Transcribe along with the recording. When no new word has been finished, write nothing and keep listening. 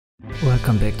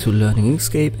Welcome back to Learning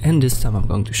Inkscape, and this time I'm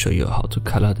going to show you how to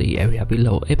color the area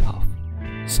below a path.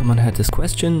 Someone had this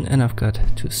question and I've got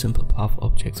two simple path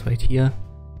objects right here.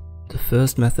 The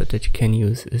first method that you can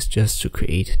use is just to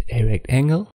create a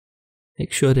rectangle.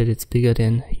 Make sure that it's bigger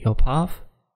than your path,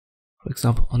 for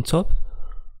example on top.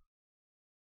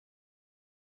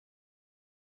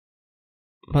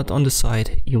 But on the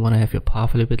side you want to have your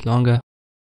path a little bit longer.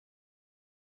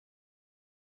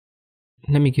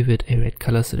 Let me give it a red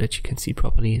color so that you can see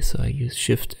properly. So I use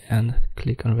Shift and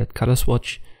click on red color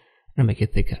swatch and make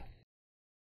it thicker.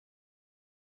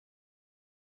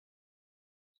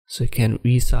 So you can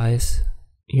resize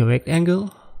your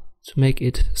rectangle to make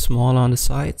it smaller on the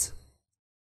sides.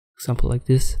 For example like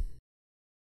this.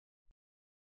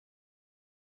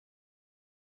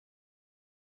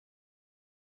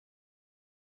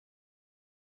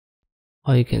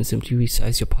 Or you can simply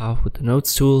resize your path with the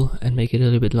nodes tool and make it a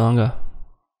little bit longer.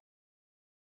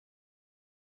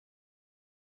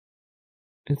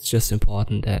 It's just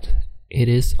important that it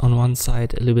is on one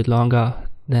side a little bit longer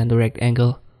than the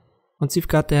rectangle. Once you've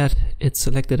got that, it's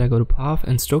selected, I go to path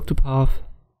and stroke to path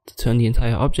to turn the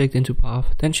entire object into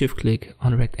path, then shift click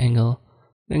on rectangle,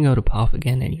 then go to path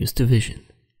again and use division.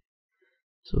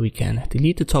 So we can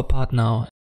delete the top part now,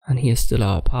 and here's still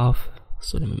our path.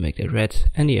 So let me make that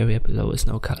red and the area below is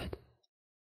now colored.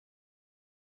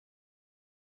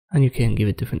 And you can give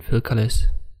it different fill colors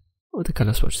with the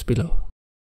color swatches below.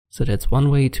 So that's one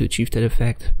way to achieve that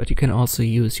effect, but you can also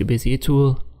use your Bezier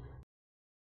tool.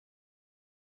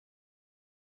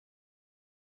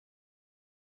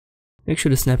 Make sure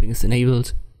the snapping is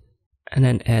enabled and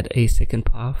then add a second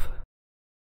path.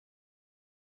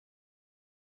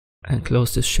 And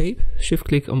close this shape, shift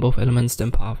click on both elements,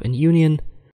 then path and union.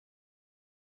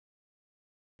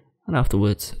 And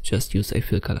afterwards just use a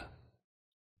fill color.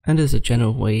 And this is a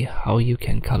general way how you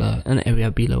can color an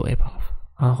area below a path.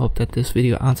 I hope that this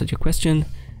video answered your question.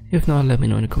 If not, let me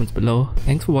know in the comments below.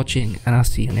 Thanks for watching and I'll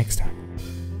see you next time.